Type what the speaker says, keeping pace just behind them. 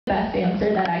best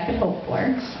answer that I could hope for.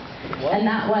 And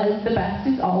that was, the best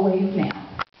is always now.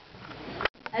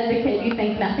 As a kid, you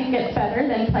think nothing gets better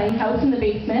than playing house in the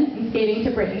basement and skating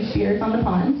to Britney Spears on the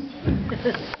pond.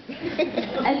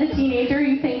 As a teenager,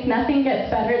 you think nothing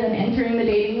gets better than entering the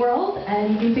dating world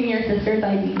and using your sister's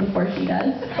ID before she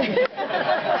does.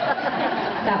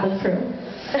 That was true.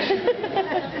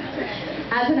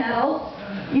 As an adult,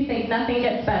 you think nothing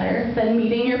gets better than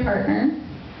meeting your partner,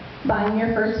 buying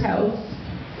your first house,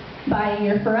 buying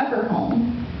your forever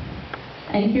home.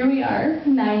 And here we are,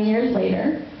 9 years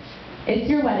later. It's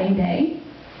your wedding day,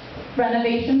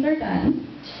 renovations are done,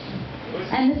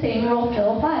 and the same rule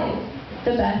still applies.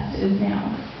 The best is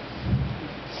now.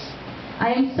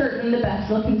 I am certain the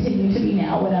best will continue to be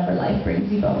now, whatever life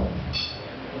brings you both.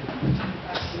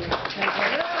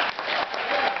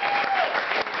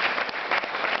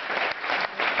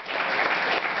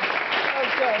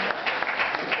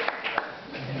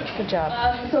 Good job.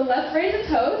 So let's raise a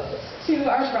toast to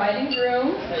our bride and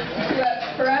groom, to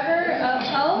a forever of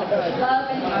health, love,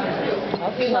 and happiness.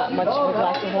 That's not much of a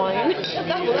glass of wine. That's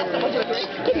not much of a drink.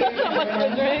 That's not much of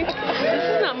a drink. This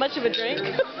is not much of a drink.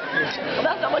 Well,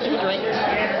 that's not much of a drink.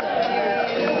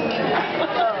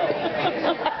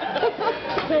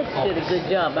 Tess did a good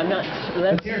job. I'm not.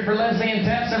 Let's hear it for Leslie and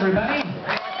Tess, everybody.